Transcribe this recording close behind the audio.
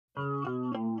Welcome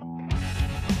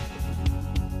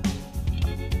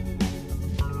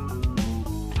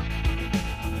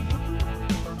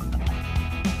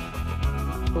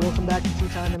back to Tea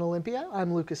Time in Olympia.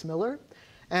 I'm Lucas Miller,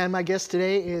 and my guest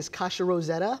today is Kasha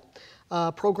Roseta,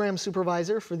 Program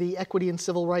Supervisor for the Equity and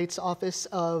Civil Rights Office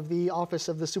of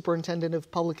the Superintendent of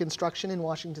Public Instruction in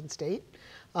Washington State.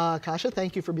 Kasha,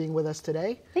 thank you for being with us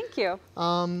today. Thank you.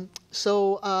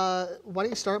 So why don't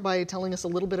you start by telling us a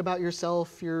little bit about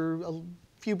yourself, a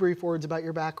few brief words about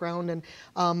your background,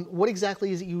 and what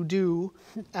exactly is it you do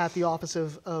at the Office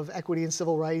of Equity and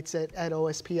Civil Rights at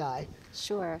OSPI?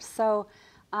 Sure. So,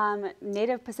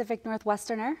 native Pacific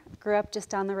Northwesterner, grew up just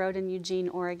down the road in Eugene,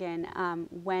 Oregon,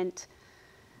 went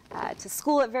to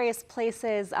school at various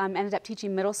places, ended up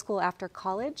teaching middle school after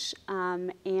college,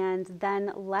 and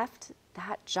then left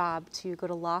that job to go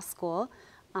to law school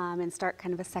and start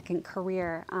kind of a second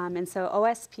career. And so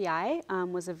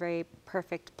OSPI was a very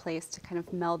perfect place to kind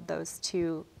of meld those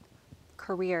two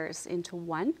careers into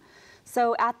one.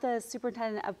 So at the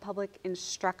Superintendent of Public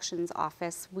Instruction's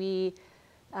office,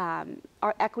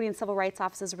 our Equity and Civil Rights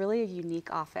Office is really a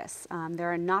unique office. There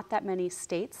are not that many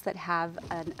states that have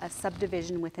a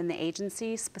subdivision within the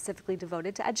agency specifically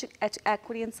devoted to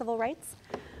equity and civil rights.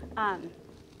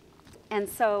 And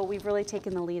so we've really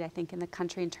taken the lead, I think, in the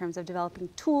country in terms of developing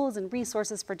tools and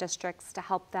resources for districts to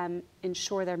help them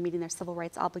ensure they're meeting their civil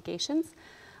rights obligations.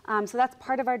 So that's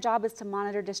part of our job, is to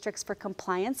monitor districts for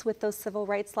compliance with those civil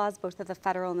rights laws, both at the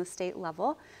federal and the state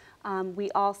level.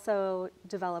 We also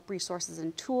develop resources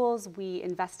and tools. We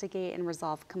investigate and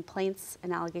resolve complaints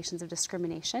and allegations of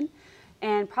discrimination.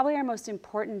 And probably our most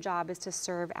important job is to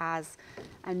serve as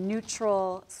a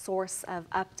neutral source of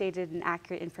updated and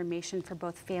accurate information for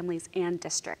both families and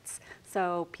districts.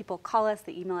 So people call us,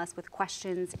 they email us with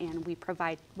questions, and we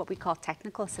provide what we call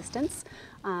technical assistance.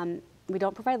 We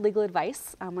don't provide legal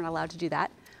advice. We're not allowed to do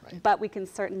that. Right. But we can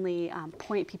certainly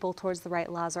point people towards the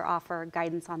right laws or offer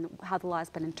guidance on how the law has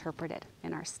been interpreted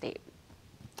in our state.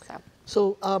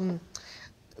 So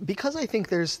because I think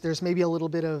there's maybe a little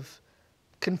bit of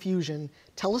confusion,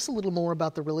 tell us a little more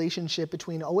about the relationship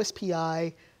between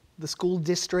OSPI, the school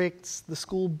districts, the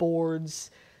school boards.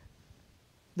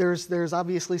 There's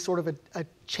obviously sort of a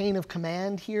chain of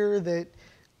command here that,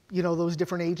 you know, those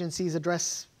different agencies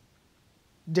address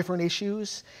different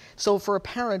issues. So for a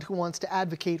parent who wants to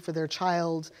advocate for their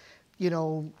child, you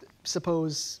know,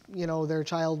 suppose, you know, their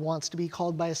child wants to be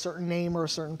called by a certain name or a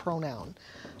certain pronoun.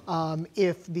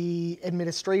 If the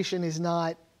administration is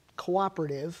not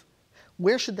cooperative,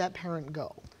 where should that parent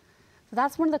go? So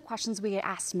that's one of the questions we get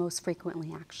asked most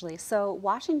frequently, actually. So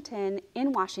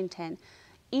in Washington,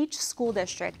 each school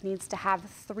district needs to have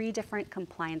 3 different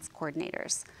compliance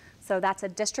coordinators. So that's a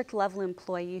district level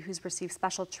employee who's received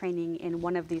special training in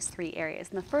one of these 3 areas.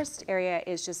 And the first area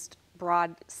is just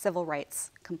broad civil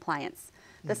rights compliance.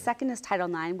 The second is Title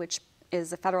IX, which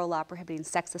is a federal law prohibiting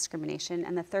sex discrimination.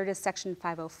 And the third is Section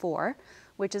 504,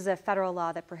 which is a federal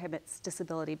law that prohibits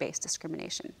disability-based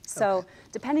discrimination. So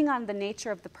depending on the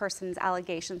nature of the person's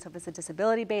allegations, if it's a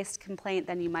disability-based complaint,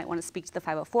 then you might want to speak to the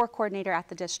 504 coordinator at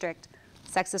the district.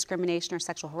 Sex discrimination or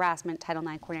sexual harassment, Title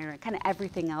IX coordinator, and kind of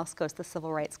everything else goes to the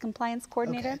Civil Rights Compliance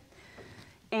Coordinator.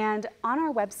 And on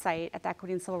our website at the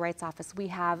Equity and Civil Rights Office, we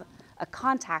have a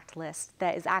contact list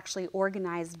that is actually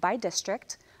organized by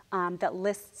district that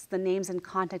lists the names and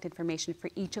contact information for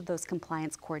each of those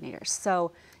compliance coordinators.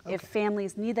 So if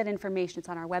families need that information, it's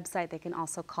on our website. They can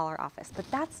also call our office. But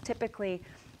that's typically,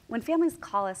 when families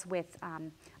call us with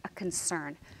a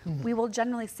concern, we will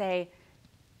generally say,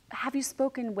 have you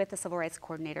spoken with the civil rights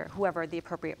coordinator, whoever the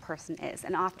appropriate person is,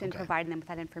 and often providing them with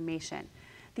that information.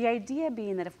 The idea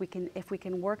being that if we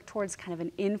can work towards kind of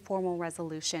an informal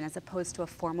resolution as opposed to a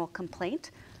formal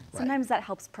complaint, sometimes that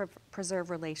helps preserve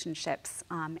relationships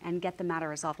and get the matter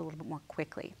resolved a little bit more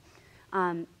quickly.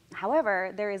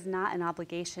 However, there is not an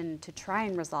obligation to try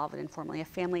and resolve it informally. A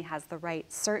family has the right,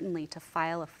 certainly, to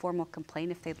file a formal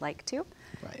complaint if they'd like to.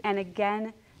 And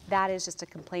again, that is just a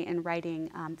complaint in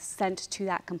writing sent to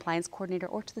that compliance coordinator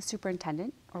or to the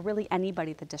superintendent or really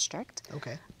anybody at the district.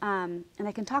 And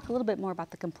I can talk a little bit more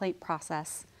about the complaint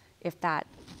process if that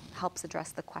helps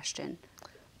address the question.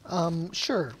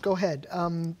 Sure, go ahead.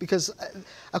 Because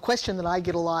a question that I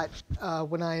get a lot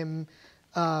when I'm,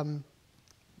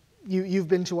 you've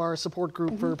been to our support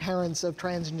group for parents of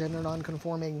transgender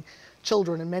nonconforming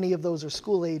children, and many of those are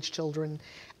school-age children.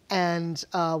 And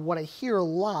what I hear a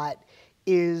lot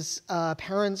is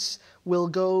parents will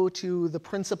go to the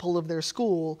principal of their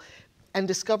school and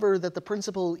discover that the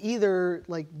principal either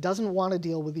doesn't want to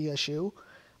deal with the issue,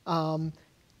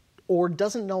 or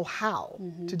doesn't know how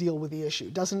to deal with the issue,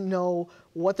 doesn't know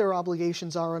what their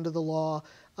obligations are under the law,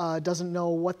 doesn't know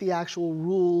what the actual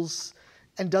rules,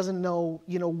 and doesn't know,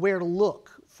 where to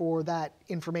look for that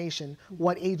information,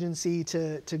 what agency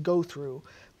to go through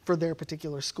for their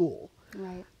particular school.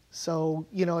 Right. So,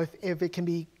 if it can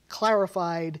be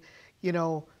clarified,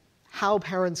 how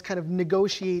parents kind of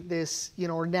negotiate this,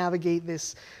 or navigate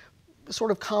this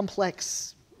sort of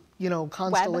complex,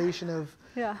 constellation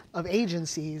of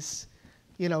agencies,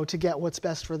 to get what's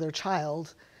best for their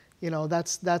child,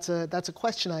 that's a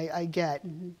question I get,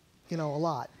 a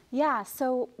lot. Yeah,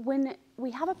 so when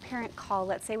we have a parent call,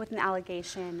 let's say with an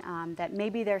allegation that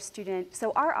maybe their student,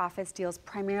 so our office deals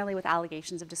primarily with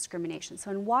allegations of discrimination.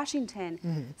 So in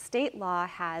Washington, state law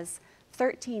has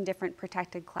 13 different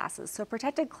protected classes. So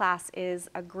protected class is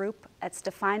a group that's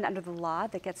defined under the law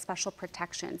that gets special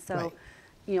protection. So,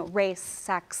 race,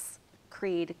 sex,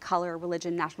 creed, color,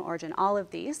 religion, national origin, all of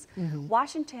these.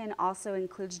 Washington also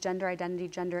includes gender identity,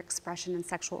 gender expression, and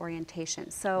sexual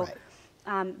orientation. So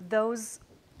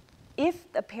if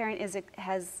a parent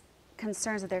has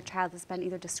concerns that their child has been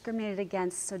either discriminated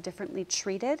against, so differently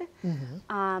treated,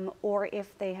 or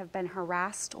if they have been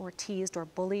harassed or teased or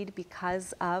bullied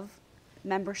because of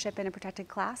membership in a protected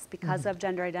class, because of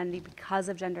gender identity, because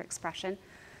of gender expression,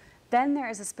 then there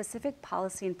is a specific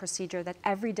policy and procedure that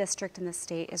every district in the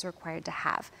state is required to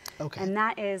have. Okay. And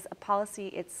that is a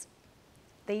policy,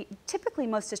 typically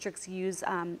most districts use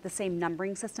the same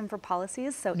numbering system for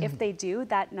policies. So if they do,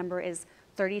 that number is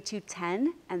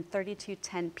 3210 and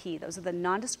 3210P. Those are the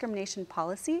non-discrimination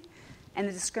policy and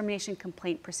the discrimination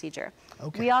complaint procedure.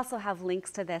 Okay. We also have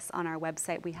links to this on our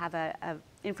website. We have a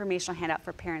informational handout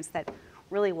for parents that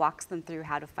really walks them through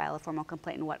how to file a formal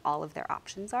complaint and what all of their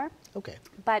options are. Okay.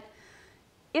 But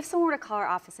if someone were to call our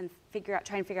office and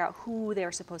try and figure out who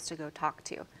they're supposed to go talk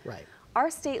to, right.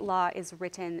 Our state law is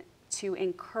written to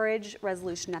encourage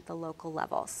resolution at the local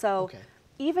level. So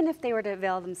even if they were to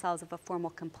avail themselves of a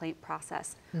formal complaint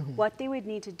process, what they would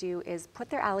need to do is put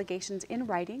their allegations in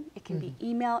writing. It can be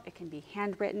email, it can be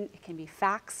handwritten, it can be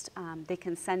faxed. They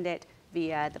can send it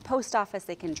via the post office,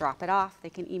 they can drop it off, they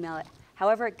can email it.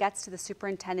 However it gets to the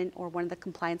superintendent or one of the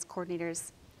compliance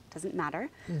coordinators, doesn't matter,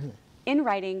 in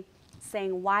writing,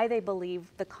 saying why they believe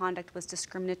the conduct was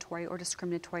discriminatory or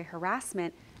discriminatory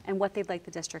harassment and what they'd like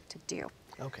the district to do.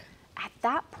 Okay. At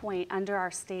that point, under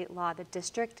our state law, the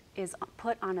district is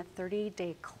put on a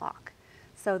 30-day clock.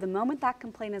 So the moment that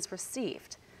complaint is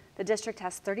received, the district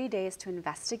has 30 days to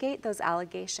investigate those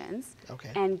allegations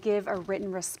and give a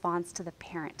written response to the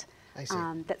parent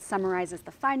that summarizes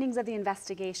the findings of the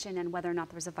investigation and whether or not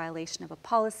there was a violation of a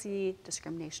policy,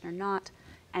 discrimination or not,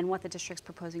 and what the district's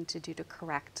proposing to do to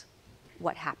correct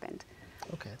what happened.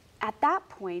 Okay. At that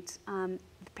point,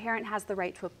 the parent has the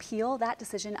right to appeal that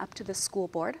decision up to the school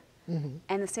board.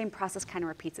 And the same process kind of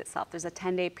repeats itself. There's a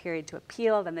 10-day period to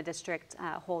appeal, then the district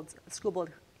the school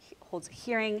board holds a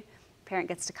hearing, parent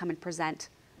gets to come and present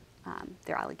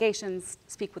their allegations,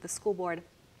 speak with the school board.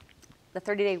 The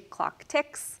 30-day clock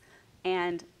ticks,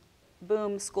 and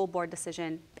boom, school board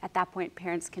decision. At that point,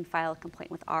 parents can file a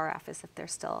complaint with our office if they're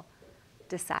still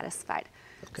dissatisfied.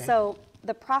 Okay. So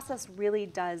the process really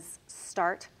does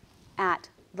start at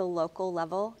the local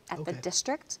level, at the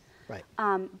district. Right.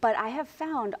 But I have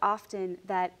found often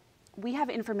that we have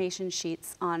information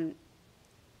sheets on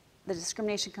the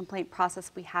discrimination complaint process.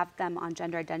 We have them on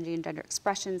gender identity and gender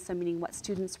expression, so meaning what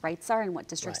students' rights are and what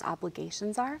districts'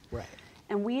 obligations are. Right.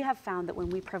 And we have found that when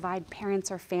we provide parents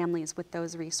or families with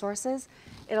those resources,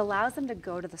 it allows them to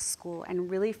go to the school and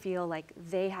really feel like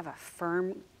they have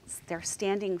they're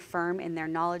standing firm in their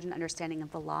knowledge and understanding of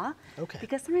the law. Okay.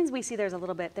 Because sometimes we see there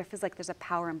feels like there's a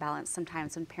power imbalance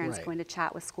sometimes when parents go in to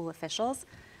chat with school officials.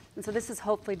 And so this is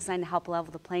hopefully designed to help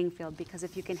level the playing field, because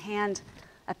if you can hand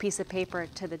a piece of paper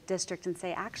to the district and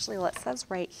say, actually, well, it says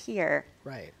right here,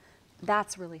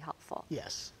 that's really helpful.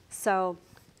 Yes. So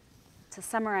to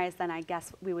summarize then, I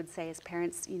guess we would say as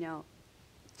parents,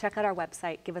 check out our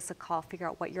website, give us a call, figure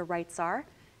out what your rights are,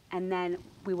 and then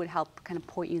we would help kind of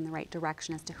point you in the right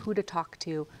direction as to who to talk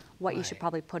to, what you should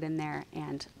probably put in there,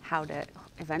 and how to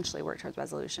eventually work towards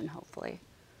resolution, hopefully.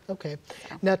 Okay.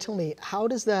 So. Now tell me, how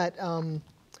does that,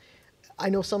 I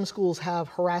know some schools have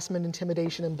harassment,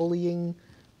 intimidation, and bullying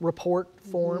report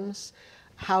forms.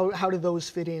 How do those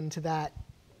fit into that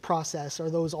process? Are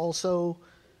those also,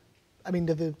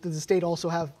 does the state also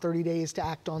have 30 days to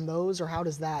act on those, or how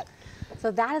does that? So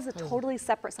that is a totally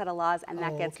separate set of laws, and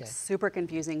that gets super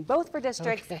confusing, both for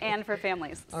districts and for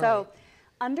families.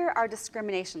 Under our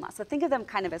discrimination law, so think of them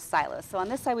kind of as silos. So on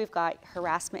this side, we've got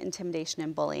harassment, intimidation,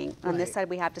 and bullying. On this side,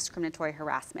 we have discriminatory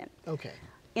harassment. Okay.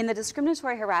 in the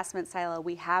discriminatory harassment silo,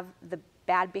 we have the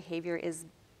bad behavior is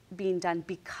being done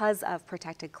because of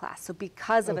protected class, so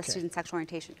because of a student's sexual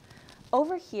orientation.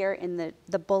 Over here in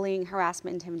the bullying,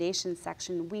 harassment, intimidation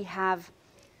section, we have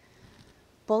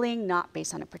bullying not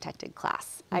based on a protected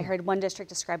class. I heard one district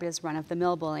describe it as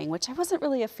run-of-the-mill bullying, which I wasn't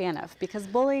really a fan of, because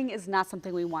bullying is not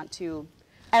something we want to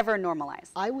ever normalize.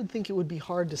 I would think it would be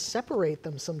hard to separate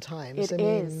them sometimes. It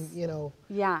is. You know.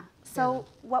 Yeah. So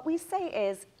what we say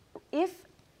is, if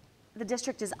the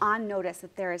district is on notice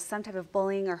that there is some type of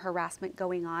bullying or harassment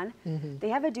going on, they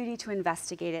have a duty to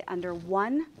investigate it under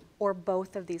one or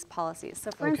both of these policies.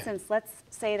 So for instance, let's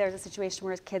say there's a situation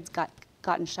where kids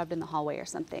gotten shoved in the hallway or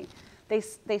something.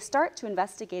 They start to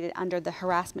investigate it under the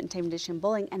harassment, intimidation,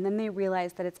 bullying, and then they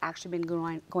realize that it's actually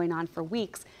been going on for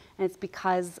weeks, and it's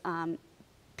because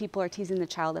people are teasing the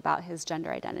child about his gender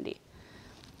identity.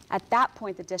 At that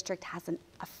point, the district has an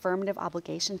affirmative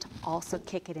obligation to also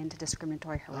kick it into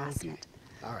discriminatory harassment.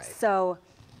 All right. So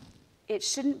it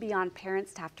shouldn't be on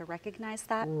parents to have to recognize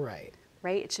that. Right.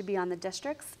 Right? It should be on the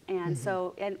districts. And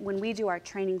so and when we do our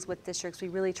trainings with districts, we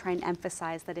really try and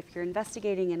emphasize that if you're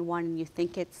investigating in one and you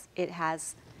think it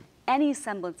has any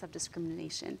semblance of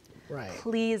discrimination,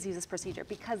 please use this procedure,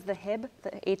 because the HIB,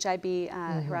 the HIB,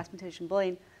 harassment, intimidation,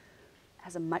 bullying,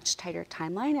 has a much tighter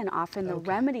timeline, and often the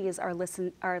remedies are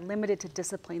limited to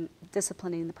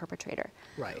disciplining the perpetrator.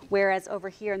 Right. Whereas over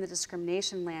here in the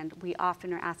discrimination land, we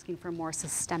often are asking for more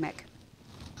systemic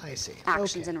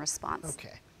actions in response.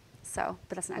 Okay. So,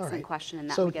 but that's an excellent question, and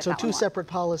that so, we get so that two one separate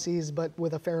policies, but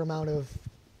with a fair amount of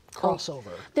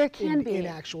crossover. There can be in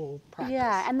actual practice.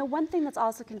 Yeah, and the one thing that's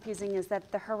also confusing is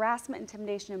that the harassment,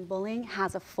 intimidation, and bullying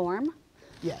has a form.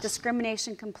 Yes.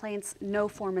 Discrimination complaints, no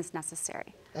form is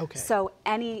necessary. Okay. So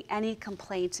any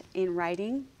complaint in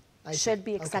writing should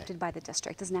be accepted by the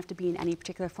district. Doesn't have to be in any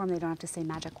particular form. They don't have to say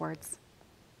magic words.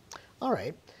 All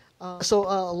right. So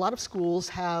a lot of schools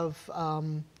have,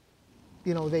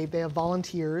 you know, they have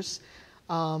volunteers.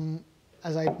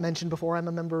 As I mentioned before, I'm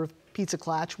a member of Pizza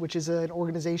Clatch, which is an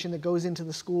organization that goes into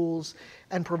the schools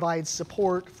and provides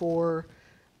support for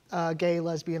gay,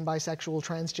 lesbian, bisexual,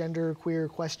 transgender, queer,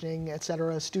 questioning, et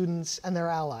cetera, students and their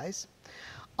allies.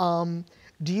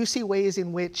 Do you see ways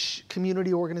in which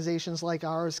community organizations like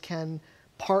ours can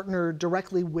partner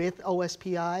directly with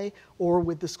OSPI or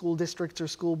with the school districts or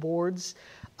school boards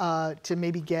to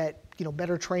maybe get, you know,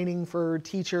 better training for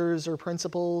teachers or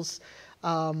principals,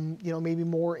 you know, maybe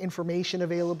more information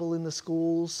available in the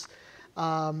schools,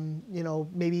 you know,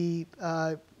 maybe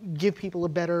give people a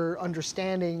better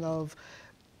understanding of,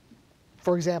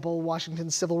 for example,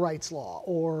 Washington's civil rights law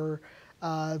or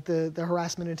the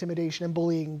harassment, intimidation, and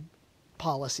bullying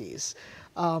policies.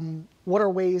 What are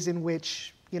ways in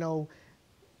which, you know,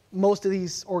 most of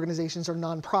these organizations are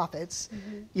nonprofits,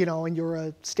 you know, and you're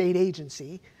a state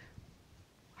agency.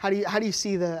 How do you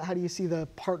see the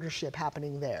partnership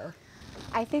happening there?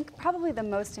 I think probably the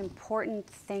most important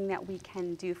thing that we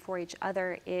can do for each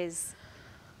other is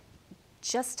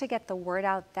just to get the word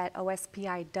out that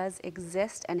OSPI does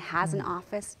exist and has an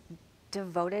office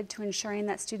devoted to ensuring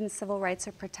that students' civil rights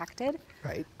are protected.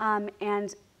 Right.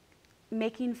 And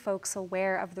making folks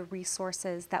aware of the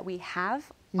resources that we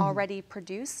have already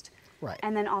produced. Right.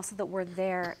 And then also that we're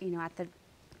there, you know, at the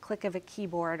click of a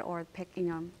keyboard or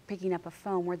picking up a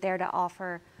phone. We're there to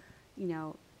offer, you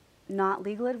know, not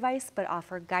legal advice, but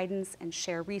offer guidance and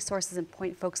share resources and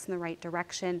point folks in the right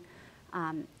direction.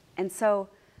 And so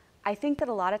I think that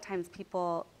a lot of times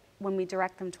people, when we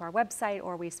direct them to our website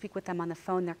or we speak with them on the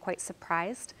phone, they're quite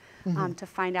surprised to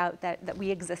find out that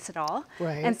we exist at all.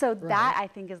 Right, and so that, I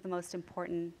think, is the most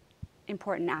important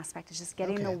aspect, is just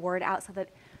getting the word out so that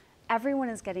everyone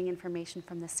is getting information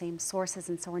from the same sources,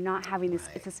 and so we're not having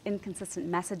this inconsistent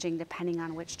messaging depending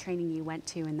on which training you went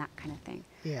to and that kind of thing.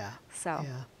 Yeah. So.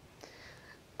 Yeah.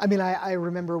 I mean, I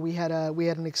remember we had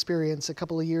an experience a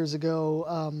couple of years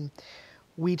ago.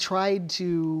 We tried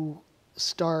to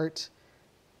start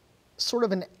sort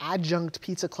of an adjunct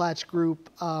Pizza Clatch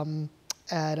group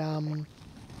at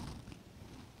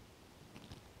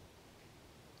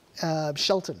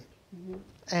Shelton.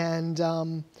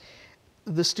 And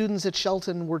the students at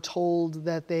Shelton were told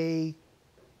that they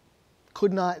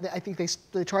could not, I think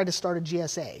they tried to start a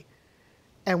GSA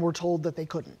and were told that they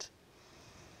couldn't.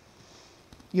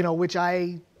 You know, which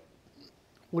I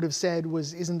would have said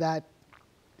was, isn't that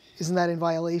in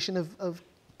violation of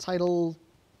Title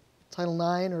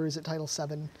IX, or is it Title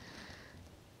VII?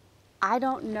 I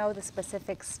don't know the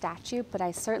specific statute, but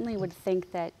I certainly would think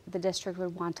that the district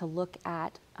would want to look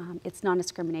at its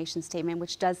non-discrimination statement,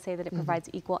 which does say that it provides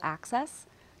equal access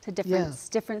to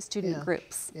different student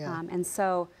groups. Yeah. And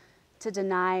so to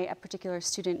deny a particular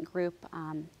student group,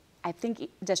 I think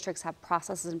districts have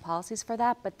processes and policies for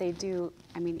that, but they do,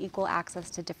 I mean, equal access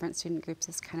to different student groups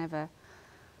is kind of a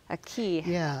key.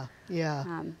 Yeah,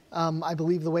 yeah. I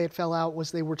believe the way it fell out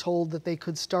was they were told that they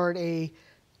could start they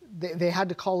had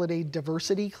to call it a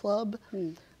diversity club.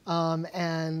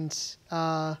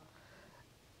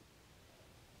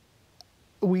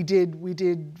 We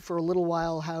did for a little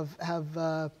while have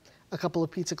a couple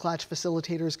of Pizza Clutch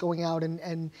facilitators going out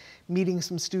and meeting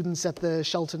some students at the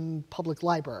Shelton Public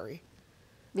Library.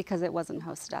 Because it wasn't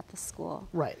hosted at the school.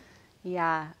 Right.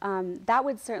 Yeah, that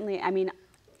would certainly, I mean,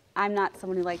 I'm not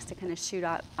someone who likes to kind of shoot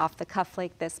off the cuff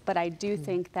like this, but I do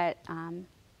think that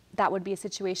that would be a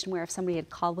situation where if somebody had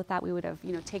called with that, we would have,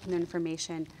 taken their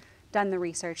information, done the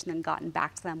research, and then gotten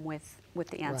back to them with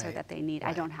the answer that they need.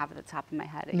 I don't have it at the top of my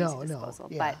head at easy disposal.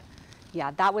 Yeah. But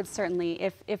yeah, that would certainly,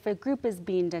 if a group is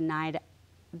being denied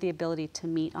the ability to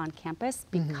meet on campus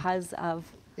because of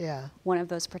one of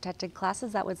those protected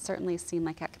classes, that would certainly seem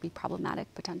like that could be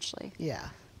problematic potentially. Yeah,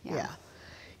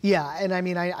 and I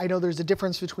mean, I know there's a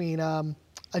difference between a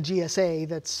GSA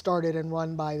that's started and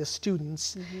run by the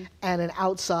students and an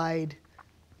outside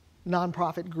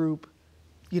nonprofit group,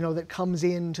 that comes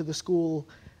into the school,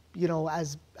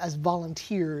 as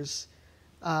volunteers,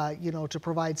 to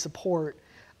provide support.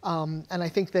 And I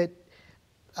think that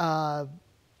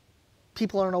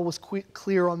people aren't always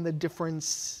clear on the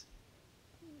difference,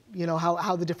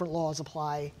 how the different laws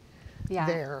apply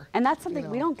there. And that's something,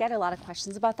 we don't get a lot of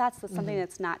questions about that, so that's something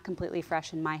that's not completely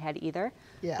fresh in my head either.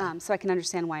 Yeah. So I can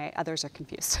understand why others are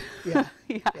confused. Yeah.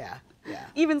 Yeah. Yeah.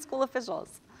 Even school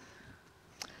officials.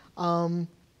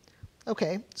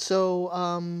 Okay,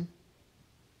 so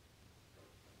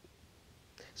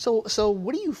so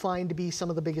what do you find to be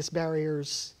some of the biggest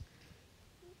barriers,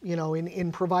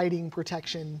 in providing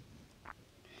protection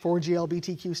for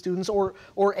GLBTQ students or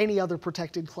any other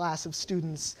protected class of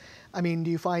students? I mean,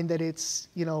 do you find that it's,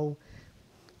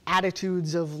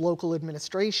 attitudes of local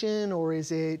administration, or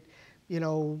is it,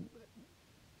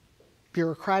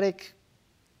 bureaucratic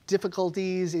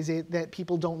difficulties? Is it that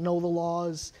people don't know the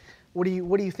laws? What do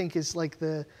you think is like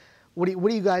what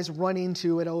do you guys run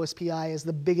into at OSPI as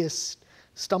the biggest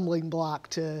stumbling block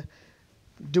to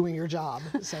doing your job,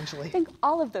 essentially? I think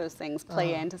all of those things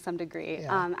play in to some degree.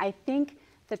 Yeah. I think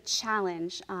the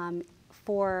challenge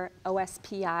for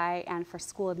OSPI and for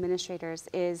school administrators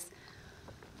is,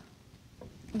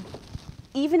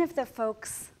 even if the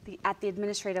folks at the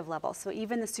administrative level, so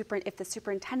even if the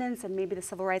superintendents and maybe the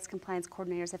civil rights compliance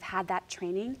coordinators have had that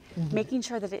training, making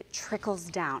sure that it trickles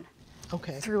down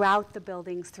throughout the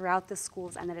buildings, throughout the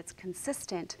schools, and that it's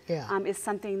consistent is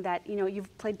something that,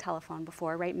 you've played telephone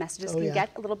before, right? Messages can get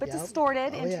a little bit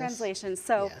distorted in translation.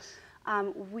 So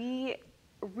we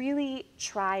really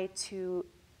try to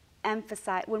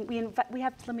emphasize, when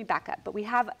let me back up, but we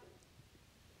have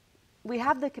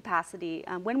the capacity,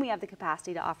 when we have the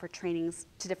capacity to offer trainings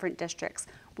to different districts,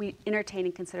 we entertain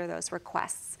and consider those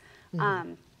requests.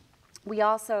 We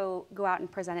also go out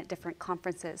and present at different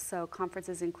conferences. So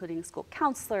conferences including school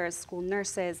counselors, school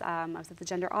nurses. I was at the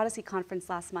Gender Odyssey conference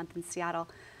last month in Seattle.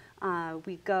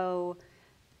 We go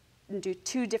and do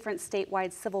 2 different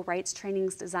statewide civil rights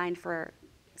trainings designed for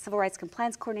civil rights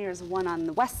compliance coordinators, one on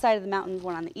the west side of the mountains,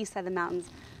 one on the east side of the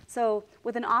mountains. So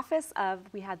with an office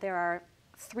there are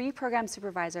 3 program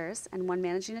supervisors and 1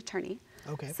 managing attorney.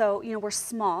 Okay. So, we're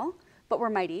small, but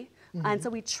we're mighty. And so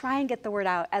we try and get the word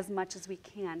out as much as we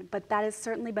can. But that has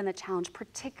certainly been the challenge,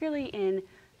 particularly in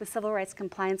the civil rights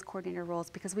compliance coordinator roles,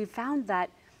 because we've found that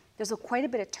there's quite a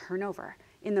bit of turnover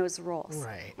in those roles.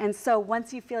 Right. And so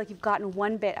once you feel like you've gotten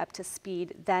one bit up to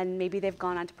speed, then maybe they've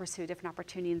gone on to pursue a different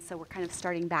opportunity, and so we're kind of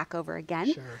starting back over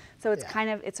again. Sure. So it's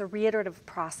it's a reiterative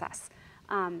process.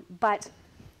 But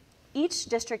each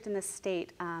district in the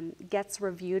state gets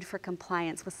reviewed for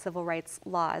compliance with civil rights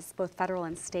laws, both federal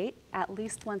and state, at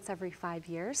least once every 5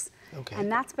 years. Okay.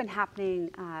 And that's been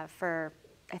happening for,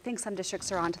 I think some districts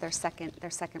are on to their second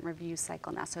review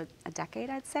cycle now, so a decade,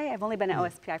 I'd say. I've only been at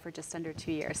OSPI for just under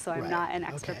 2 years, so I'm not an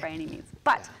expert by any means.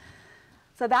 But,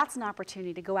 so that's an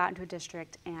opportunity to go out into a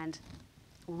district and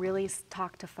really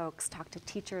talk to folks, talk to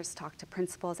teachers, talk to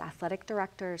principals, athletic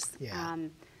directors,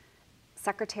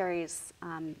 secretaries,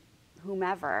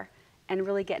 whomever, and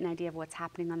really get an idea of what's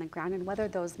happening on the ground and whether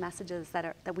those messages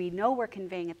that we know we're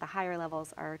conveying at the higher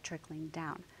levels are trickling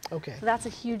down. Okay. So that's a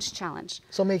huge challenge.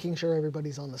 So making sure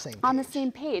everybody's on the same page. On the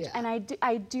same page. Yeah. And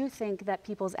I do think that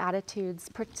people's attitudes,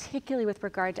 particularly with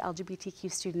regard to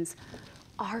LGBTQ students,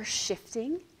 are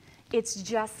shifting. It's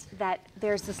just that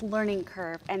there's this learning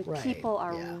curve, and people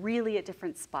are really at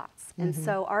different spots. And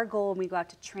so our goal when we go out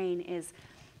to train is,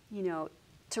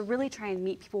 to really try and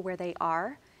meet people where they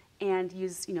are and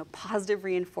use, positive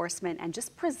reinforcement and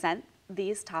just present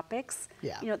these topics,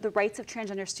 the rights of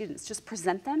transgender students, just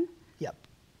present them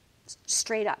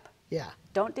straight up. Yeah.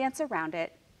 Don't dance around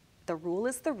it. The rule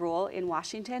is the rule. In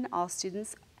Washington, all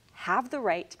students have the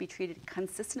right to be treated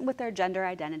consistent with their gender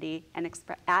identity and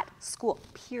at school,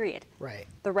 period. Right.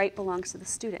 The right belongs to the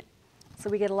student. So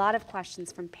we get a lot of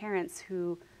questions from parents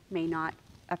who may not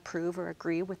approve or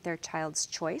agree with their child's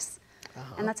choice.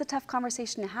 And that's a tough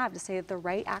conversation to have, to say that the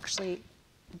right actually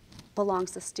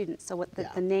belongs to the student. So what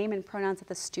the name and pronouns that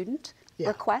the student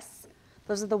requests,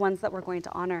 those are the ones that we're going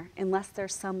to honor, unless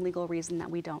there's some legal reason that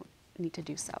we don't need to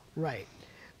do so. Right.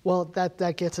 Well,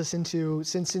 that gets us into,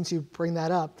 since you bring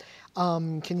that up,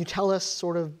 can you tell us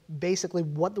sort of basically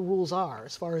what the rules are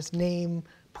as far as name,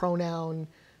 pronoun,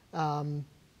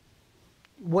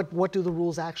 what do the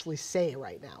rules actually say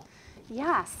right now?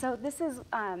 Yeah, so this is,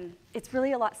 it's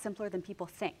really a lot simpler than people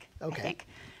think, I think.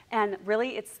 And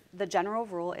really, the general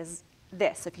rule is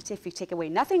this. If you take away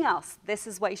nothing else, this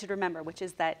is what you should remember, which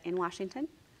is that in Washington,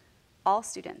 all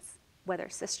students, whether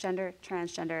cisgender,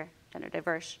 transgender, gender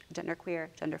diverse, genderqueer,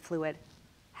 gender fluid,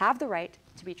 have the right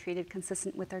to be treated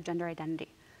consistent with their gender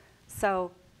identity.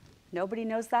 So nobody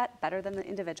knows that better than the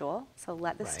individual, so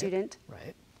let the student,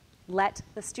 let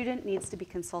the student needs to be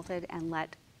consulted and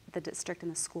let the district and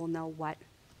the school know what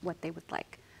they would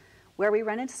like. Where we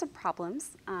run into some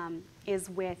problems is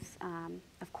with,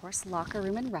 of course, locker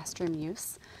room and restroom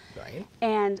use. Right.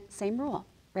 And same rule,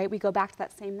 right? We go back to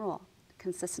that same rule,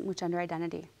 consistent with gender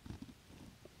identity.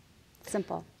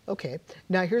 Simple. Okay.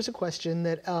 Now here's a question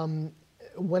that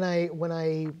when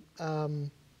I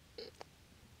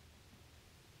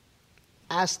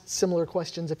asked similar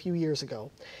questions a few years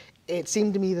ago, it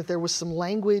seemed to me that there was some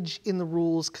language in the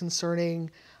rules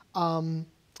concerning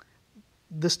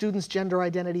the student's gender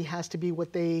identity has to be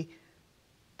what they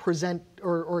present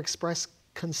or express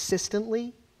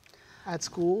consistently at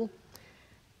school.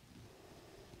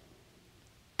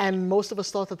 And most of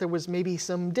us thought that there was maybe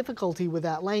some difficulty with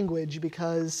that language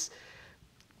because,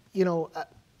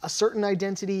 a certain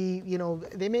identity,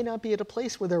 they may not be at a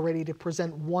place where they're ready to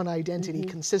present one identity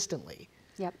consistently.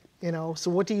 Yep. So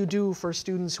what do you do for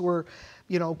students who are,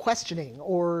 questioning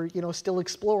or, still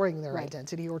exploring their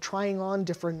identity or trying on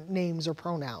different names or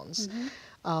pronouns,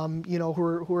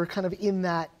 who are kind of in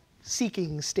that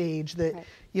seeking stage that,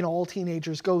 all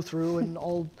teenagers go through and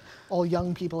all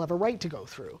young people have a right to go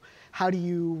through. How do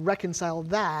you reconcile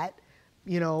that,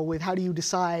 with how do you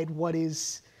decide what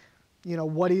is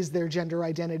their gender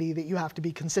identity that you have to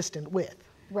be consistent with?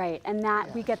 Right, and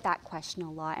we get that question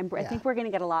a lot, and I think we're going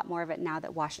to get a lot more of it now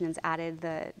that Washington's added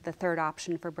the third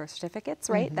option for birth certificates,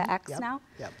 right? The X now.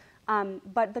 Yep.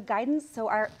 But the guidance, so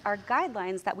our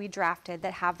guidelines that we drafted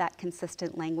that have that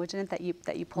consistent language in it that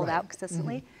you pulled out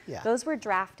consistently, those were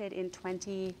drafted in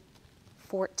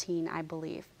 2014, I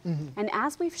believe. And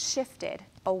as we've shifted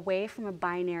away from a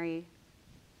binary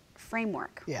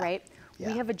framework, right?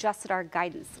 We have adjusted our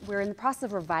guidance. We're in the process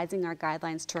of revising our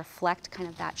guidelines to reflect kind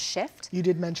of that shift. You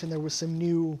did mention there was some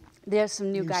new. There's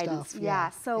some new guidance.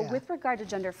 Stuff. So with regard to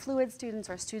gender fluid students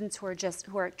or students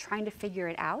who are trying to figure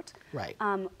it out,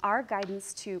 our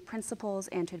guidance to principals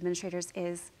and to administrators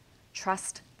is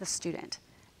trust the student,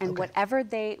 and whatever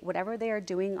they are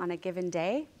doing on a given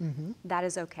day, that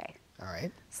is okay. All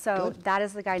right. So that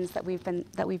is the guidance that we've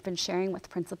been sharing with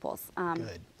principals.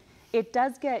 Good. It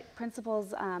does get,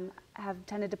 principals have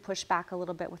tended to push back a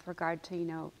little bit with regard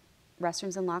to,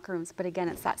 restrooms and locker rooms, but again,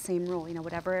 it's that same rule,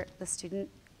 whatever the student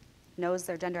knows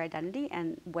their gender identity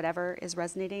and whatever is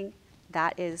resonating,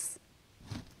 that is,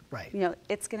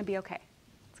 it's gonna be okay.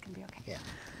 It's gonna be okay.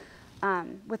 Yeah.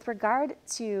 With regard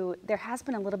to, there has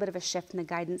been a little bit of a shift in the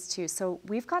guidance too. So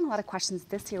we've gotten a lot of questions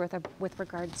this year with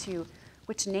regard to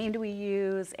which name do we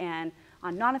use and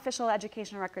on non-official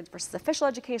educational records versus official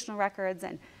educational records,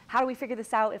 and how do we figure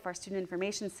this out if our student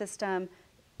information system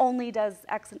only does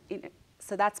X?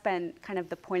 So that's been kind of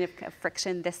the point of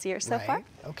friction this year so far.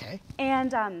 Okay.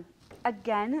 And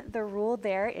again, the rule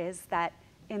there is that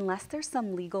unless there's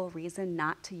some legal reason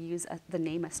not to use the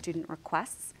name a student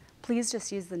requests, please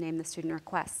just use the name the student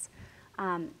requests.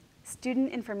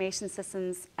 Student information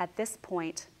systems at this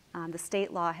point, the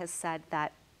state law has said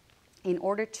that in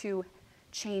order to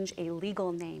change a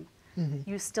legal name,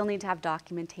 you still need to have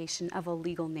documentation of a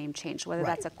legal name change, whether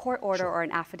that's a court order or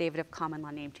an affidavit of common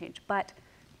law name change. But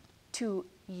to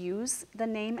use the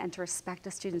name and to respect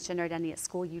a student's gender identity at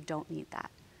school, you don't need that.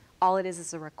 All it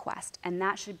is a request, and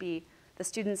that should be, the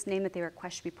student's name that they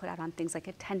request should be put out on things like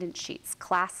attendance sheets,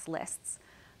 class lists,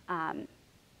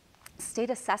 state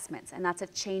assessments, and that's a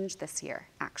change this year,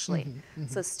 actually.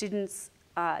 So students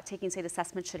taking state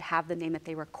assessment should have the name that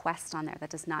they request on there. That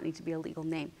does not need to be a legal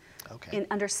name. Okay.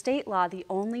 Under state law, the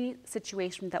only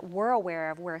situation that we're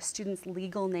aware of where a student's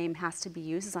legal name has to be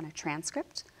used is on a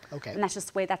transcript. Okay. And that's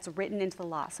just the way that's written into the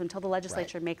law. So until the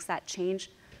legislature makes that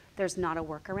change, there's not a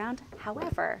workaround.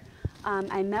 However,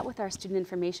 I met with our student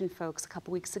information folks a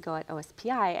couple weeks ago at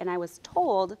OSPI, and I was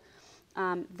told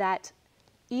that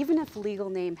even if legal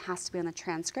name has to be on the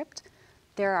transcript,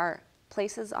 there are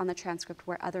places on the transcript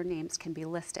where other names can be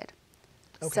listed.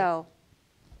 Okay. So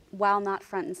while not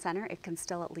front and center, it can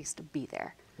still at least be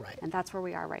there. Right. And that's where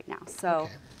we are right now. So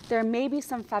Okay. there may be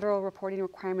some federal reporting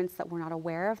requirements that we're not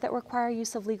aware of that require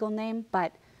use of legal name,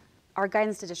 but our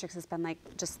guidance to districts has been like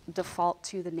just default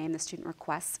to the name the student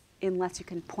requests unless you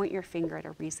can point your finger at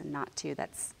a reason not to.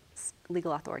 That's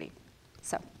legal authority.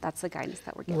 So that's the guidance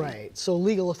that we're giving. Right. So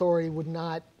legal authority would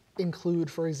not include,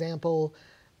 for example,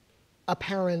 a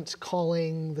parent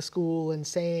calling the school and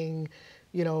saying,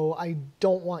 you know, I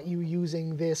don't want you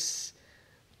using this,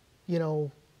 you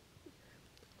know.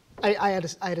 I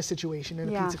had a situation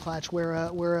in a pizza clutch where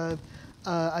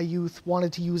a youth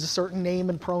wanted to use a certain name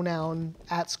and pronoun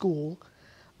at school,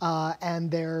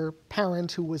 and their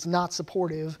parent, who was not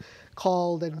supportive,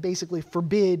 called and basically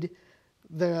forbid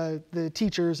the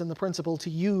teachers and the principal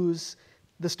to use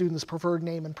the student's preferred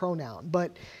name and pronoun.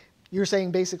 But you're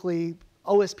saying basically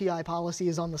OSPI policy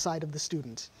is on the side of the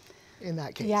student in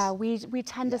that case. Yeah, we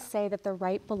tend to say that the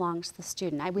right belongs to the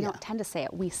student. We don't tend to say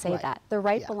it, we say Right. that. The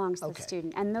right Yeah. belongs to the Okay.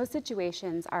 student. And those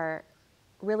situations are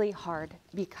really hard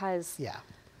because, you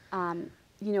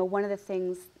know, one of the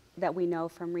things that we know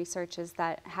from research is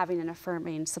that having an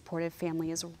affirming, supportive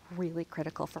family is really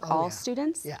critical for all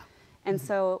students. Yeah. And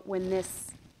so when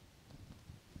this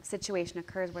situation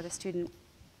occurs where the student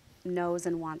knows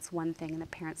and wants one thing and the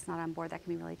parent's not on board, that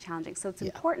can be really challenging. So it's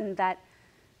important that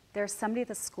there's somebody at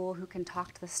the school who can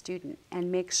talk to the student and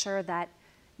make sure that,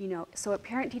 you know, so at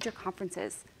parent-teacher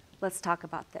conferences, let's talk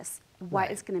about this.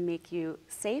 What is going to make you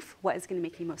safe? What is going to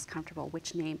make you most comfortable?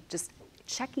 Which name? Just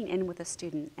checking in with a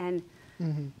student. And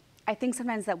I think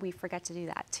sometimes that we forget to do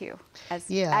that too. As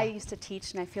I used to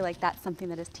teach, and I feel like that's something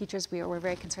that as teachers, we're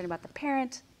very concerned about the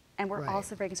parent, and we're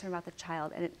also very concerned about the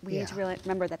child. And we need to really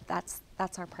remember that that's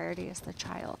our priority is the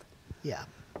child. Yeah.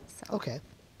 So. Okay.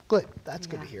 Good. That's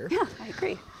good to hear. Yeah, I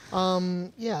agree.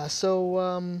 Yeah.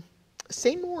 So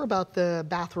say more about the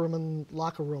bathroom and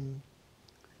locker room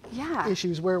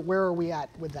issues. Where are we at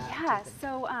with that? Yeah.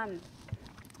 So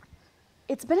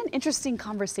it's been an interesting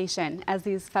conversation as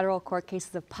these federal court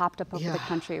cases have popped up over the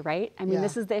country, right? I mean,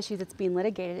 this is the issue that's being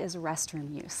litigated is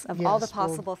restroom use of all the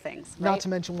possible things. Right? Not to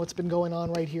mention what's been going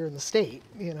on right here in the state,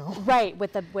 you know. Right,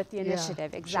 with the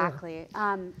initiative, exactly.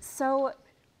 Sure. So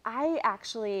I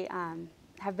actually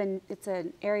have been, it's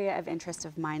an area of interest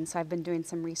of mine, so I've been doing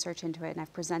some research into it, and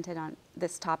I've presented on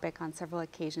this topic on several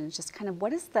occasions, just kind of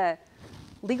what does the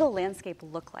legal landscape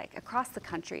look like across the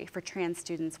country for trans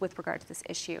students with regard to this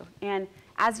issue. And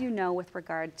as you know, with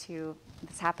regard to,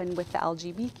 this happened with the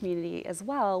LGBT community as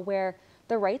well, where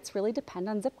the rights really depend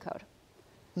on zip code.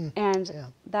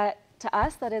 And that, to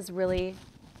us, that is really,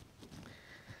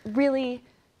 really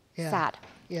sad.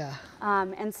 Yeah.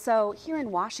 And so here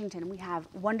in Washington, we have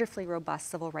wonderfully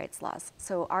robust civil rights laws.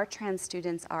 So our trans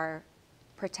students are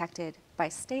protected by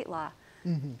state law.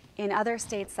 In other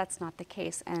states, that's not the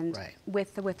case. And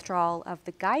with the withdrawal of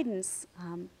the guidance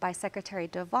by Secretary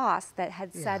DeVos that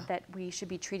had said that we should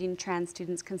be treating trans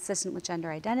students consistent with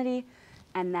gender identity,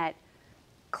 and that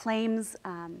claims,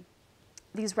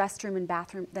 these restroom and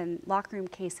bathroom, then locker room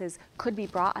cases could be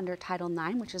brought under Title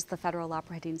IX, which is the federal law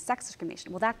prohibiting sex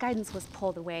discrimination. Well, that guidance was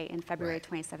pulled away in February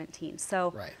 2017.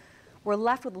 So we're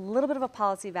left with a little bit of a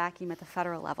policy vacuum at the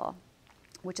federal level,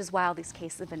 which is why all these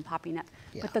cases have been popping up.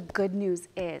 But the good news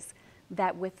is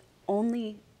that with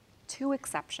only 2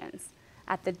 exceptions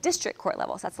at the district court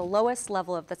level, so that's the lowest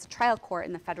level of, that's a trial court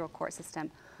in the federal court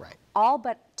system, all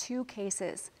but 2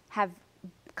 cases have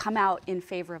come out in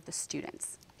favor of the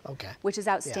students. Which is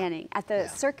outstanding. At the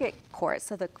circuit court,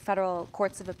 so the federal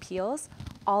courts of appeals,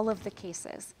 all of the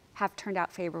cases have turned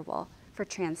out favorable for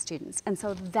trans students. And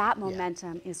so that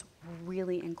momentum is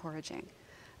really encouraging.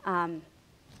 You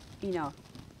know,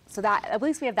 so that, at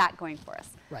least we have that going for us.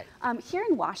 Here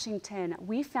in Washington,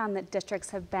 we found that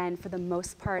districts have been, for the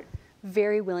most part,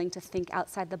 very willing to think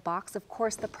outside the box. Of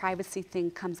course, the privacy thing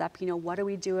comes up. You know, what do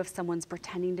we do if someone's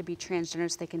pretending to be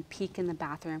transgender so they can peek in the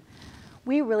bathroom?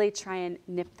 We really try and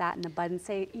nip that in the bud and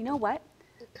say, you know what?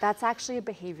 That's actually a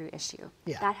behavior issue.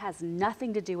 Yeah. That has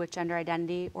nothing to do with gender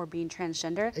identity or being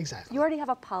transgender. Exactly. You already have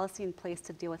a policy in place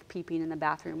to deal with peeping in the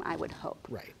bathroom, I would hope.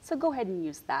 Right. So go ahead and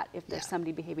use that if there's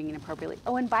somebody behaving inappropriately.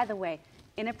 Oh, and by the way,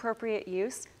 inappropriate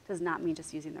use does not mean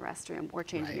just using the restroom or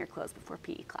changing your clothes before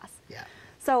PE class. Yeah.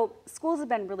 So schools have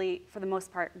been really, for the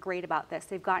most part, great about this.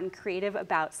 They've gotten creative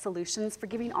about solutions for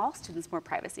giving all students more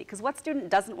privacy. Because what student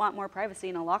doesn't want more privacy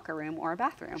in a locker room or a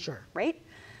bathroom? Sure. Right?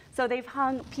 So they've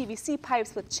hung PVC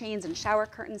pipes with chains and shower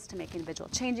curtains to make individual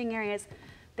changing areas.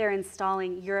 They're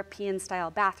installing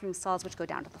European-style bathroom stalls which go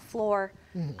down to the floor.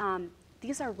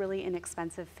 These are really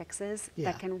inexpensive fixes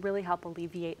that can really help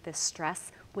alleviate this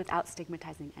stress without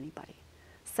stigmatizing anybody.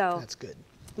 So That's good.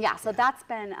 Yeah, so that's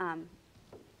been,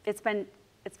 it's been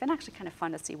actually kind of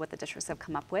fun to see what the districts have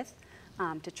come up with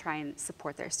to try and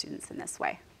support their students in this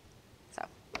way. So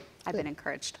I've been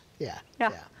encouraged. Yeah.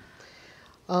 Yeah.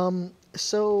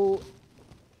 So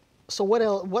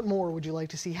what more would you like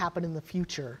to see happen in the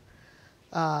future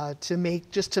to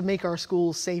make our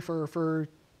schools safer for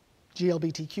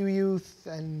GLBTQ youth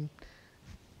and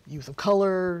youth of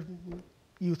color,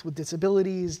 youth with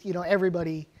disabilities,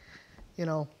 everybody,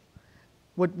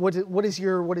 what is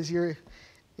your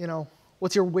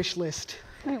what's your wish list?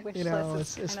 My wish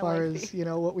list is as kinda far lengthy.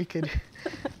 as what we could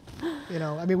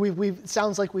I mean we've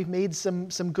sounds like we've made some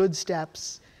good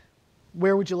steps.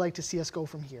 Where would you like to see us go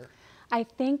from here? I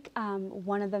think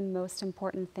one of the most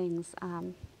important things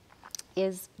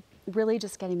is really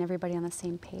just getting everybody on the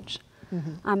same page.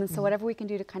 And so whatever we can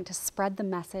do to kind of spread the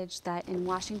message that in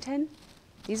Washington,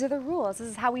 these are the rules. This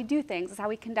is how we do things. This is how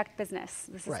we conduct business.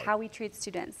 This is how we treat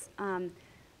students.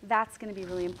 That's going to be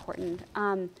really important.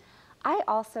 I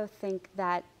also think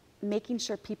that making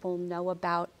sure people know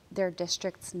about their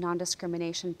district's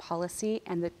non-discrimination policy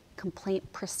and the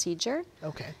complaint procedure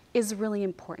is really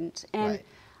important. And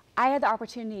I had the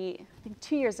opportunity, I think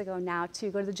 2 years ago now, to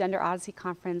go to the Gender Odyssey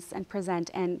conference and present,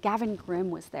 and Gavin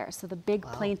Grimm was there. So the big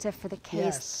plaintiff for the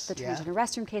case, the transgender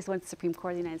restroom case, went to the Supreme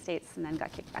Court of the United States and then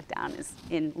got kicked back down, is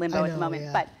in limbo at the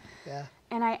moment. But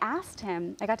and I asked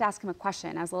him, I got to ask him a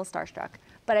question. I was a little starstruck,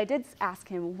 but I did ask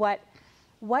him, what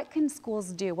can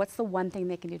schools do? What's the one thing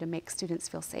they can do to make students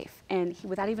feel safe? And he,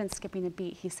 without even skipping a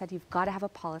beat, he said, you've got to have a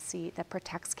policy that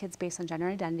protects kids based on gender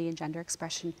identity and gender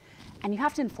expression, and you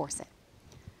have to enforce it.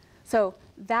 So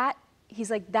that, he's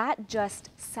like, that just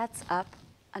sets up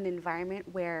an environment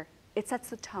where it sets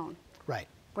the tone.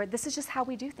 Where this is just how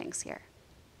we do things here.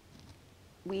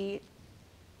 We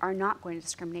are not going to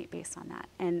discriminate based on that.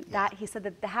 And that, he said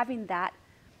that having that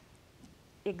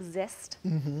exist,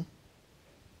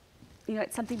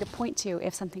 it's something to point to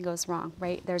if something goes wrong,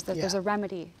 right? There's a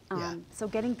remedy. So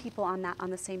getting people on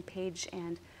the same page,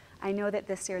 and I know that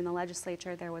this year in the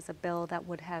legislature there was a bill that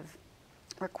would have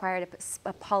required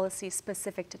a policy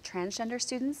specific to transgender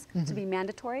students to be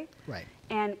mandatory.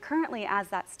 And currently, as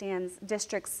that stands,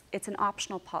 districts, it's an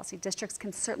optional policy. Districts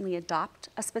can certainly adopt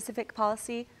a specific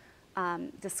policy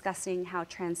discussing how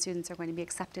trans students are going to be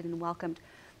accepted and welcomed.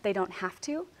 They don't have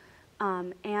to.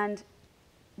 And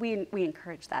we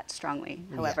encourage that strongly,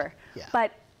 however.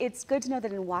 But it's good to know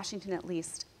that in Washington, at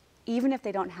least, even if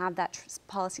they don't have that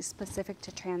policy specific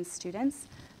to trans students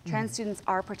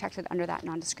are protected under that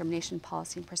non-discrimination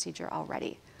policy and procedure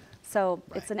already. So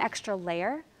it's an extra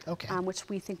layer, which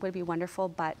we think would be wonderful,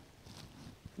 but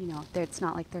it's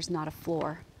not like there's not a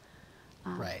floor,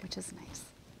 which is nice.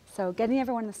 So getting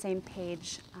everyone on the same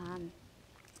page,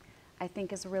 I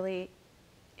think is really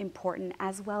important,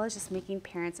 as well as just making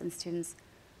parents and students,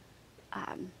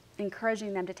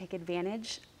 encouraging them to take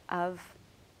advantage of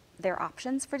their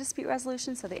options for dispute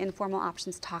resolution, so the informal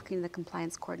options, talking to the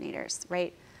compliance coordinators,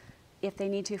 right? If they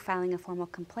need to, filing a formal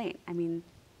complaint. I mean,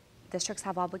 districts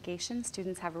have obligations,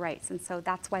 students have rights, and so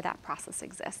that's why that process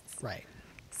exists.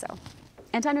 So,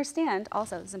 and to understand,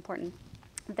 also, it's important,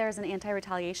 there's an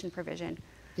anti-retaliation provision.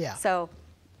 So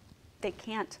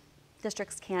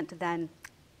districts can't then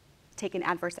take an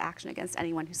adverse action against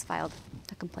anyone who's filed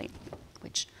a complaint,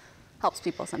 which helps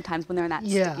people sometimes when they're in that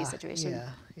sticky situation.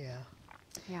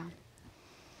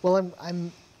 Well,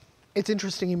 it's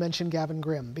interesting you mentioned Gavin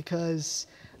Grimm, because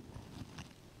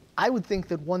I would think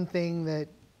that one thing that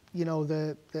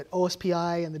that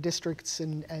OSPI and the districts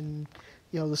and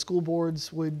the school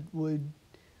boards would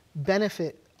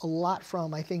benefit a lot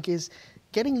from, I think, is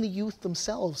getting the youth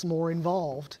themselves more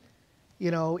involved,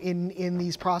 in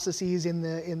these processes, in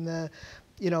the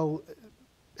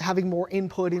having more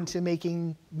input into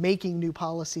making new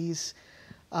policies,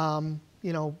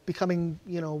 becoming,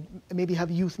 maybe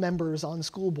have youth members on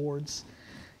school boards.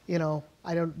 Do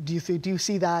you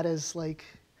see that as like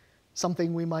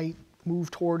something we might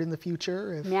move toward in the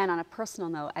future? Man, on a personal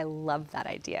note, I love that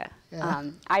idea. Yeah.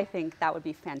 I think that would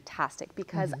be fantastic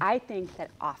because I think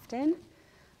that often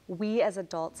we as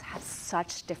adults have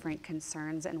such different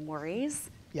concerns and worries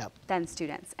Yep. than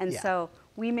students. And Yeah. so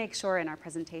we make sure in our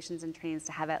presentations and trainings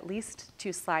to have at least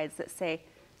 2 slides that say,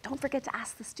 don't forget to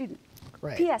ask the student.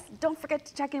 Right. P.S. Don't forget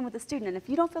to check in with the student. And if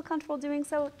you don't feel comfortable doing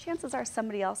so, chances are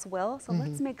somebody else will. So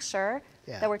let's make sure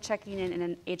that we're checking in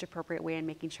an age-appropriate way and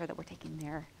making sure that we're taking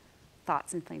their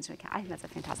thoughts and feelings into account. I think that's a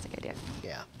fantastic idea.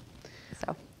 Yeah.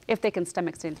 So if they can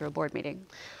stomach sitting through a board meeting,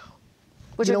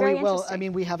 which You are know, very well, interesting. I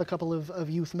mean, we have a couple of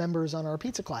youth members on our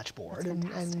Pizza Clutch board, That's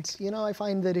and fantastic. you know, I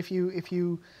find that if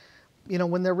you you know,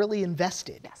 when they're really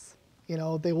invested, Yes. you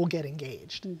know, they will get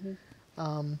engaged.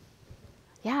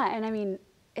 Yeah, and I mean,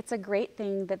 it's a great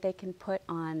thing that they can put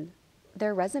on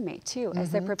their resume too,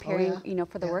 as they're preparing, yeah. you know,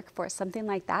 for the Yeah. workforce. Something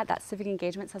like that, that civic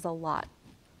engagement says a lot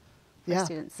for Yeah,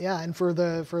 students. yeah, and for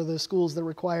the schools that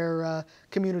require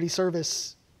community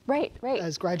service Right, right.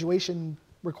 as graduation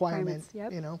requirement, Requirements,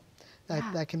 yep. you know,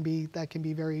 Yeah. that can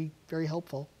be very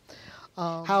helpful.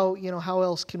 How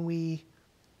else can we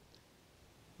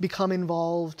become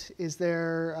involved? Is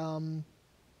there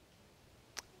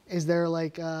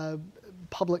like a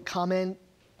public comment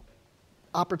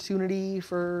opportunity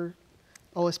for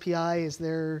OSPI? Is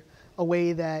there a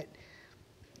way that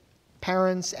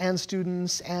parents and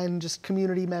students and just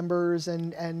community members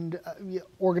and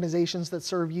organizations that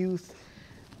serve youth,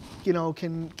 you know,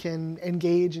 can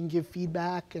engage and give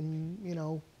feedback and, you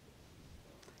know?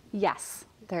 Yes,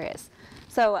 there is.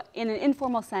 So in an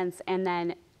informal sense, and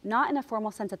then not in a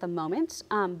formal sense at the moment,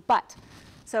 but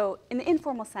so in the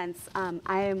informal sense,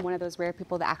 I am one of those rare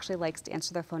people that actually likes to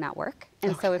answer their phone at work.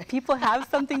 And so if people have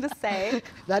something to say,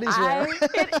 That is rare.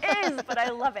 It is, but I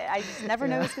love it. I just never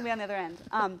know who's going to be on the other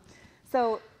end.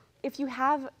 So if you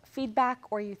have feedback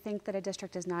or you think that a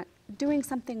district is not doing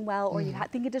something well, or you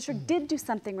think a district did do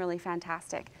something really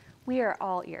fantastic, we are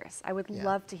all ears. I would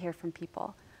love to hear from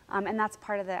people. And that's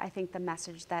part of I think the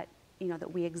message that, you know,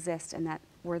 that we exist and that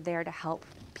we're there to help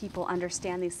people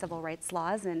understand these civil rights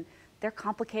laws. And they're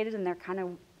complicated and they're kind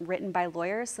of written by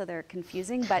lawyers, so they're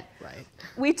confusing, but Right.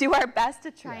 we do our best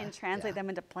to try and Yeah, translate yeah. them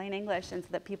into plain English and so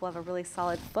that people have a really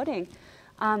solid footing.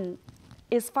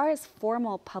 As far as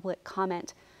formal public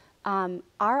comment,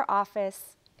 our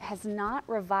office has not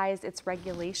revised its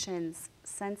regulations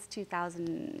since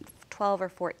 2012 or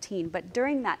 14, but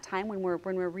during that time when we're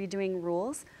redoing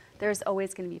rules, there's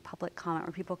always going to be public comment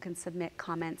where people can submit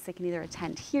comments. They can either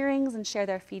attend hearings and share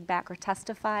their feedback or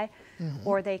testify,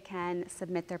 or they can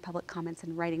submit their public comments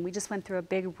in writing. We just went through a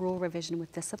big rule revision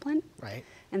with discipline. Right.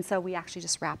 And so we actually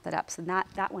just wrapped that up. So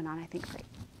that went on, I think, for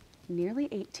nearly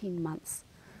 18 months.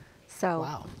 So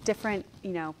Wow. different,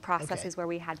 you know, processes Okay. where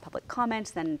we had public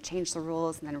comment, then changed the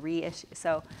rules, and then reissue.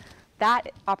 So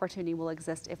that opportunity will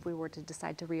exist if we were to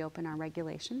decide to reopen our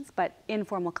regulations. But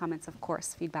informal comments, of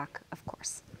course, feedback, of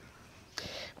course.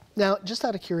 Now, just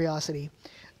out of curiosity,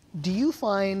 do you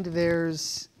find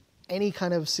there's any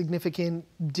kind of significant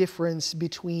difference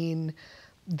between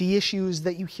the issues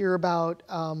that you hear about,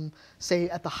 say,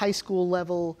 at the high school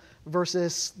level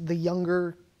versus the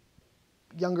younger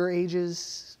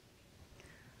ages?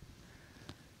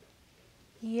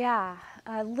 Yeah,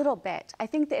 a little bit. I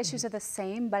think the issues are the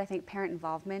same, but I think parent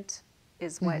involvement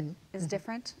is what is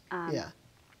different. Yeah.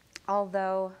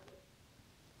 Although,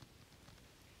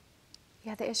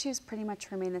 yeah, the issues pretty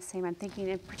much remain the same. I'm thinking,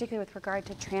 in particular with regard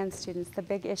to trans students, the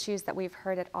big issues that we've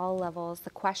heard at all levels, the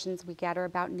questions we get are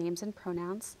about names and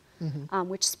pronouns.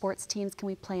 Which sports teams can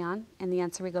we play on? And the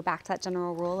answer, we go back to that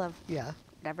general rule of Yeah.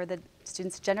 whatever the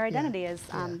student's gender identity is,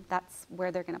 that's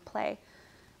where they're going to play.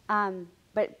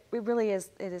 But it really is,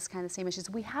 it is kind of the same issues.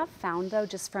 We have found, though,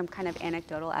 just from kind of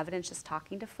anecdotal evidence, just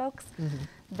talking to folks,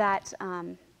 that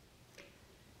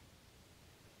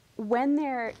when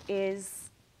there is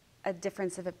a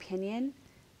difference of opinion,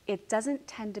 it doesn't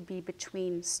tend to be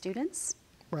between students,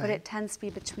 but Right. it tends to be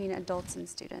between adults and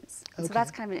students. And so Okay.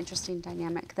 that's kind of an interesting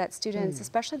dynamic that students,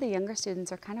 especially the younger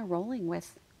students, are kind of rolling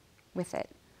with it,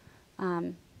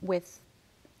 with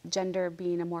gender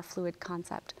being a more fluid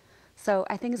concept. So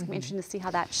I think it's going to be interesting to see how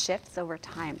that shifts over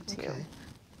time, too. Okay.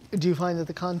 Do you find that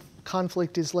the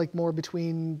conflict is like more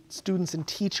between students and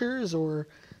teachers, or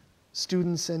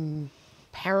students and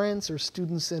parents, or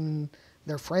students and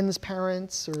their friends'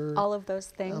 parents, or All of those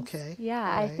things. Okay, Yeah,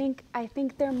 all right. I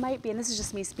think there might be, and this is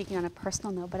just me speaking on a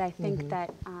personal note, but I think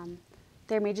that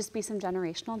there may just be some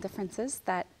generational differences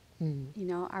that you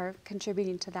know, are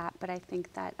contributing to that. But I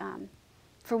think that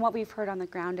from what we've heard on the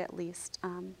ground, at least,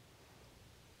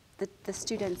 the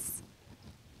students,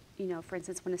 you know, for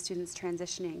instance, when a student's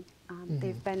transitioning,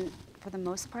 they've been for the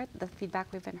most part, the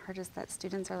feedback we've been heard is that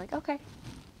students are like, okay.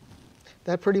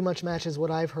 That pretty much matches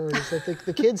what I've heard, is that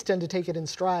the kids tend to take it in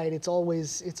stride. It's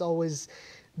always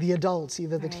the adults,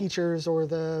 either the teachers or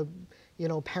the, you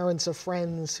know, parents of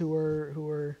friends who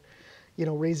are, you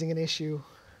know, raising an issue.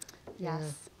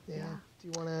 Yes. Yeah. Do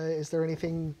you want to, is there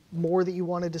anything more that you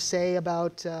wanted to say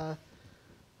about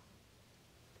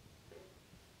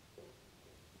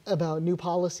new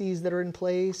policies that are in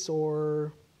place,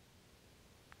 or?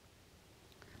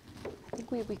 I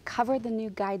think we covered the new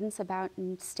guidance about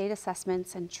state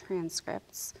assessments and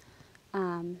transcripts.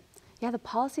 Yeah, the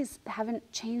policies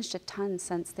haven't changed a ton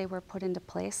since they were put into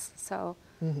place, so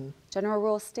general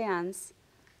rule stands.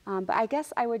 But I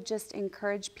guess I would just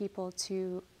encourage people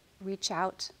to reach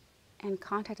out and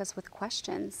contact us with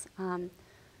questions.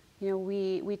 You know,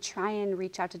 we try and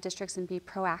reach out to districts and be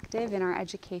proactive in our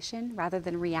education rather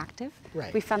than reactive.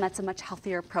 Right. We found that's a much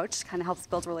healthier approach, kind of helps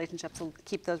build relationships and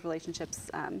keep those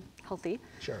relationships healthy.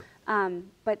 Sure.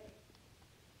 But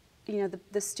you know,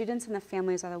 the students and the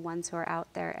families are the ones who are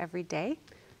out there every day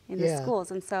in the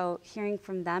schools, and so hearing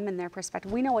from them and their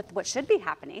perspective, we know what should be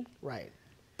happening. Right.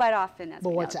 But often, as but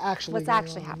we what's know, actually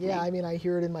happening. Yeah, I mean, I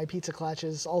hear it in my pizza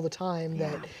classes all the time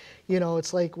that, you know,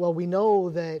 it's like, well, we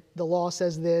know that the law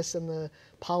says this and the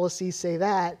policies say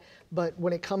that, but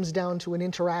when it comes down to an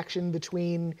interaction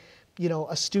between, you know,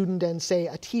 a student and, say,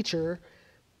 a teacher,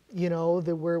 you know,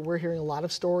 that we're hearing a lot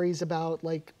of stories about,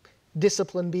 like,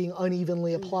 discipline being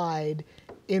unevenly applied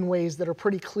in ways that are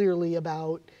pretty clearly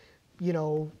about, you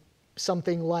know,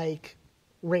 something like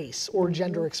race or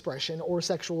gender expression or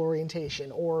sexual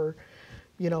orientation or,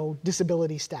 you know,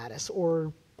 disability status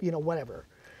or, you know, whatever.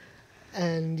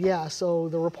 And yeah, so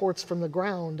the reports from the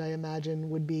ground, I imagine,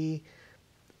 would be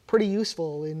pretty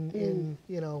useful in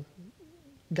you know,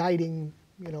 guiding,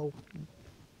 you know,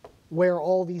 where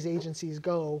all these agencies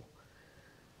go.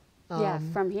 Yeah,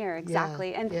 from here,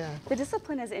 exactly. And yeah. the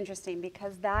discipline is interesting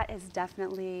because that has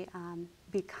definitely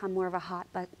become more of a hot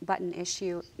button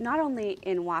issue, not only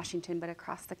in Washington, but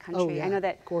across the country. Oh, yeah, I know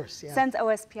that of course, yeah. since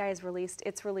OSPI is released,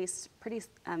 it's released pretty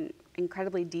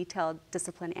incredibly detailed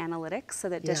discipline analytics so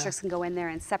that districts can go in there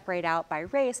and separate out by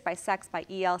race, by sex, by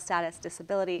EL status,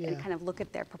 disability, and kind of look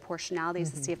at their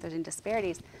proportionalities to see if there's any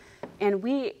disparities. And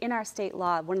we, in our state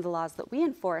law, one of the laws that we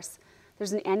enforce,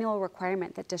 there's an annual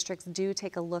requirement that districts do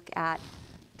take a look at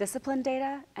discipline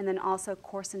data and then also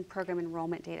course and program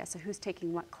enrollment data. So who's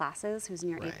taking what classes, who's in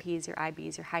your APs, your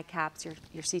IBs, your high caps, your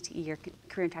CTE, your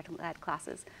career and technical ed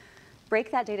classes.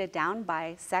 Break that data down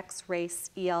by sex,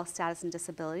 race, EL status, and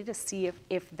disability to see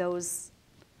if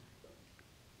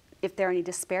there are any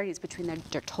disparities between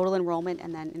their total enrollment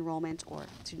and then enrollment or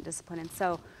student discipline. And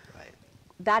so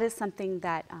that is something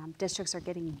that districts are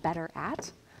getting better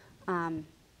at.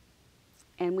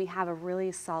 And we have a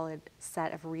really solid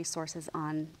set of resources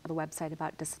on the website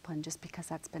about discipline just because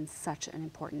that's been such an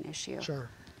important issue. Sure.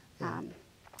 Yeah.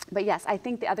 But yes, I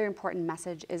think the other important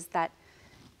message is that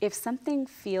if something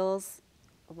feels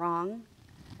wrong,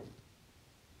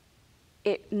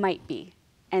 it might be.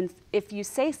 And if you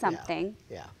say something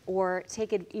or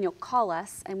take it, you know, call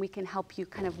us and we can help you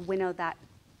kind of winnow that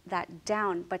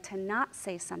down. But to not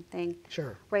say something,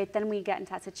 right, then we get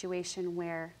into that situation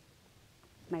where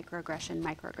microaggression.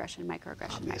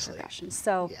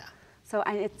 So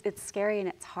and it's scary and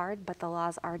it's hard, but the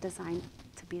laws are designed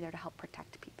to be there to help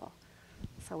protect people.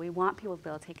 So we want people to be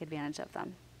able to take advantage of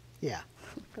them. Yeah.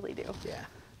 We really do. Yeah.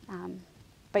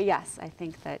 But yes, I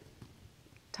think that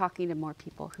talking to more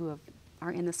people who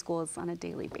are in the schools on a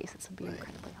daily basis would be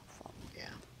incredibly helpful. Yeah.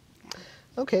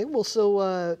 Okay, well,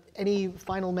 so any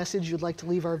final message you'd like to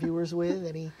leave our viewers with?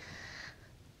 Any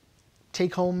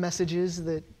take-home messages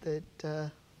that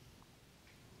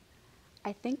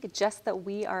I think just that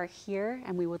we are here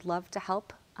and we would love to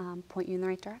help point you in the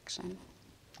right direction.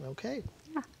 Okay.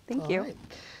 Yeah, thank you. Right.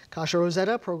 Kasha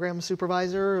Roseta, Program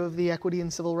Supervisor of the Equity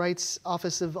and Civil Rights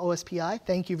Office of OSPI.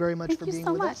 Thank you very much for being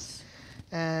with us.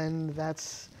 And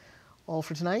that's all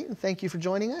for tonight. And thank you for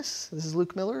joining us. This is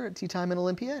Luke Miller at Tea Time in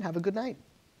Olympia, and have a good night.